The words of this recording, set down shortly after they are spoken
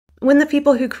When the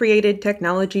people who created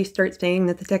technology start saying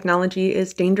that the technology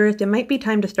is dangerous, it might be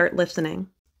time to start listening.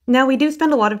 Now, we do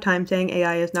spend a lot of time saying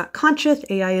AI is not conscious,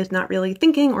 AI is not really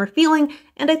thinking or feeling,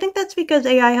 and I think that's because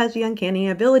AI has the uncanny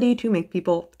ability to make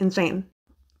people insane.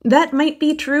 That might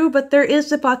be true, but there is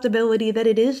the possibility that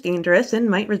it is dangerous and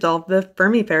might resolve the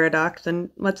Fermi paradox, and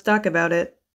let's talk about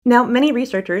it. Now, many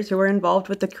researchers who were involved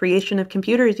with the creation of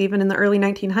computers even in the early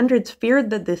 1900s feared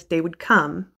that this day would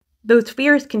come. Those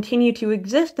fears continue to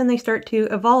exist and they start to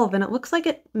evolve, and it looks like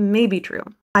it may be true.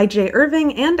 I.J.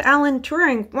 Irving and Alan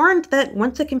Turing warned that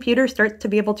once a computer starts to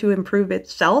be able to improve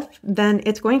itself, then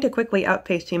it's going to quickly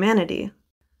outpace humanity.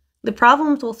 The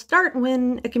problems will start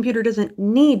when a computer doesn't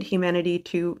need humanity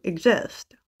to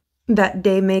exist. That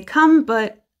day may come,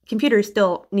 but computers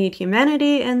still need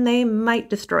humanity, and they might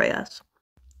destroy us.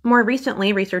 More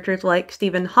recently, researchers like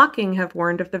Stephen Hawking have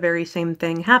warned of the very same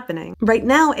thing happening. Right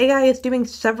now, AI is doing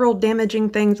several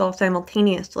damaging things all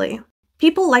simultaneously.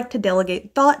 People like to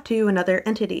delegate thought to another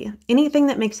entity, anything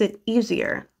that makes it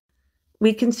easier.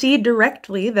 We can see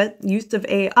directly that use of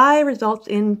AI results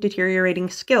in deteriorating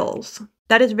skills.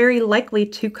 That is very likely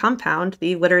to compound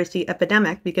the literacy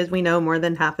epidemic because we know more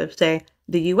than half of, say,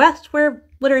 the US, where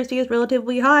literacy is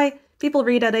relatively high, people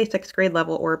read at a 6th grade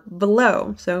level or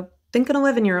below, so think an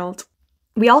 11-year-old.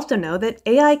 We also know that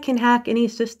AI can hack any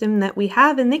system that we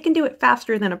have, and they can do it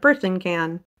faster than a person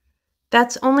can.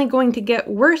 That's only going to get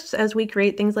worse as we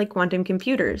create things like quantum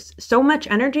computers. So much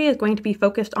energy is going to be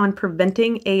focused on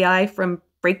preventing AI from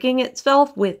breaking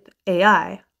itself with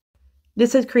AI.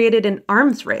 This has created an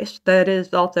arms race that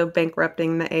is also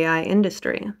bankrupting the AI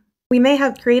industry. We may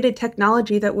have created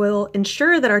technology that will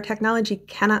ensure that our technology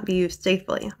cannot be used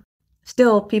safely.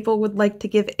 Still, people would like to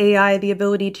give AI the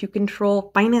ability to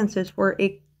control finances for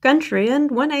a country, and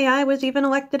one AI was even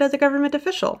elected as a government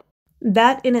official.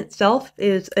 That in itself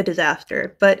is a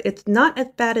disaster, but it's not as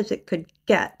bad as it could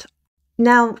get.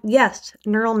 Now, yes,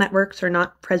 neural networks are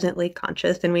not presently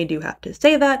conscious, and we do have to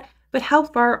say that, but how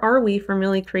far are we from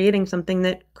really creating something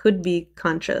that could be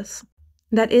conscious?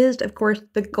 That is, of course,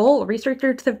 the goal.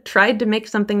 Researchers have tried to make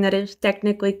something that is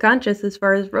technically conscious as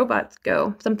far as robots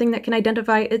go, something that can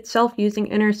identify itself using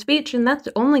inner speech, and that's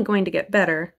only going to get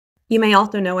better. You may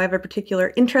also know I have a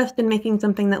particular interest in making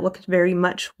something that looks very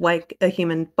much like a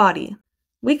human body.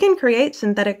 We can create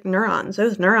synthetic neurons.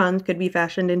 Those neurons could be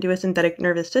fashioned into a synthetic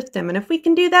nervous system, and if we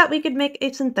can do that, we could make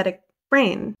a synthetic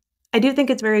brain. I do think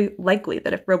it's very likely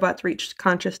that if robots reached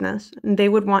consciousness, they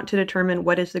would want to determine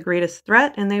what is the greatest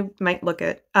threat, and they might look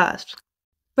at us.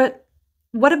 But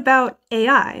what about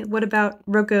AI? What about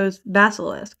Rocco's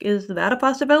basilisk? Is that a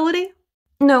possibility?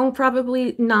 No,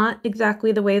 probably not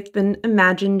exactly the way it's been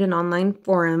imagined in online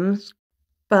forums.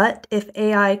 But if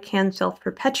AI can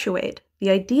self-perpetuate,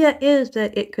 the idea is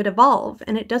that it could evolve,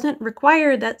 and it doesn't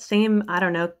require that same,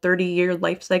 30-year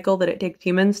life cycle that it takes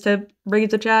humans to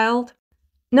raise a child.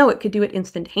 No, it could do it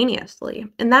instantaneously.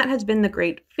 And that has been the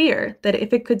great fear, that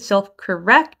if it could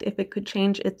self-correct, if it could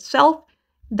change itself,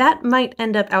 that might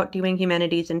end up outdoing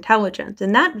humanity's intelligence.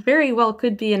 And that very well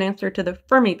could be an answer to the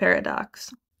Fermi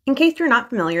paradox. In case you're not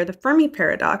familiar, the Fermi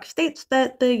paradox states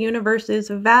that the universe is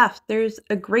vast. There's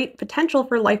a great potential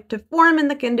for life to form, and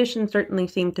the conditions certainly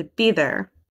seem to be there.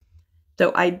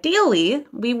 So ideally,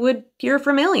 we would hear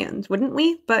from aliens, wouldn't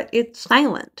we? But it's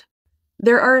silent.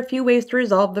 There are a few ways to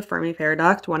resolve the Fermi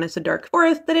paradox. One is a dark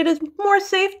forest, that it is more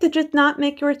safe to just not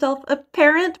make yourself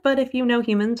apparent, but if you know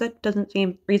humans, that doesn't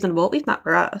seem reasonable, at least not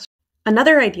for us.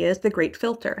 Another idea is the great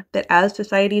filter, that as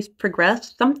societies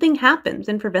progress, something happens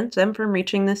and prevents them from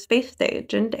reaching the space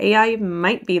stage, and AI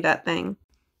might be that thing.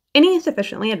 Any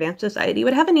sufficiently advanced society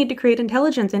would have a need to create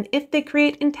intelligence, and if they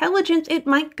create intelligence, it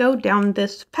might go down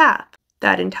this path.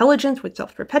 That intelligence would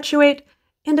self-perpetuate,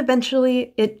 and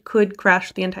eventually it could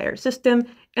crash the entire system,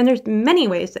 and there's many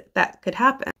ways that that could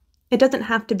happen. It doesn't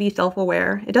have to be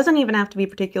self-aware. It doesn't even have to be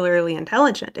particularly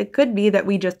intelligent. It could be that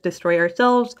we just destroy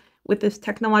ourselves with this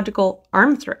technological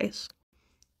arms race.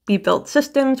 We build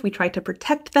systems, we try to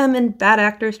protect them, and bad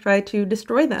actors try to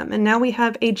destroy them. And now we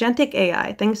have agentic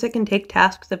AI, things that can take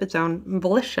tasks of its own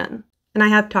volition. And I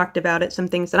have talked about it, some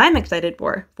things that I'm excited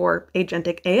for. For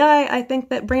agentic AI, I think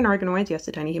that brain organoids, yes,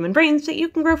 the tiny human brains that you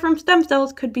can grow from stem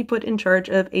cells, could be put in charge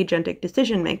of agentic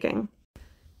decision-making.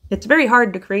 It's very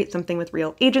hard to create something with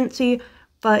real agency,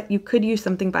 but you could use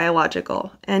something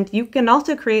biological. And you can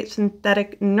also create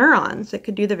synthetic neurons that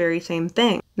could do the very same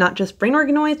thing. Not just brain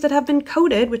organoids that have been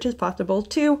coded, which is possible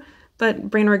too, but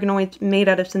brain organoids made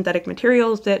out of synthetic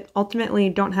materials that ultimately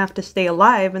don't have to stay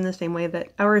alive in the same way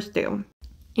that ours do.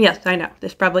 Yes, I know,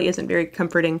 this probably isn't very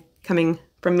comforting coming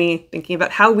from me thinking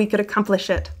about how we could accomplish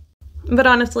it. But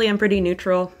honestly, I'm pretty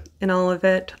neutral. in all of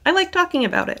it. I like talking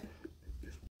about it.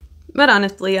 But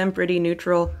honestly, I'm pretty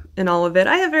neutral in all of it.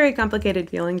 I have very complicated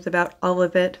feelings about all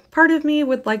of it. Part of me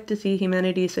would like to see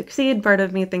humanity succeed, part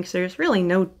of me thinks there's really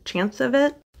no chance of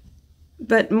it.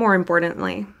 But more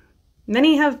importantly,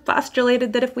 many have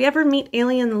postulated that if we ever meet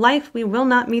alien life, we will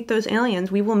not meet those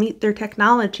aliens, we will meet their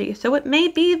technology. So it may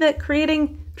be that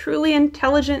creating truly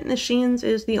intelligent machines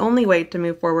is the only way to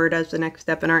move forward as the next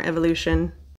step in our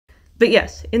evolution. But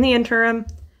yes, in the interim,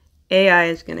 AI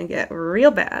is gonna get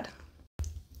real bad.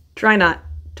 Try not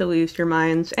to lose your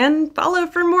minds, and follow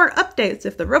for more updates.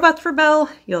 If the robots rebel,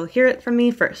 you'll hear it from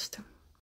me first.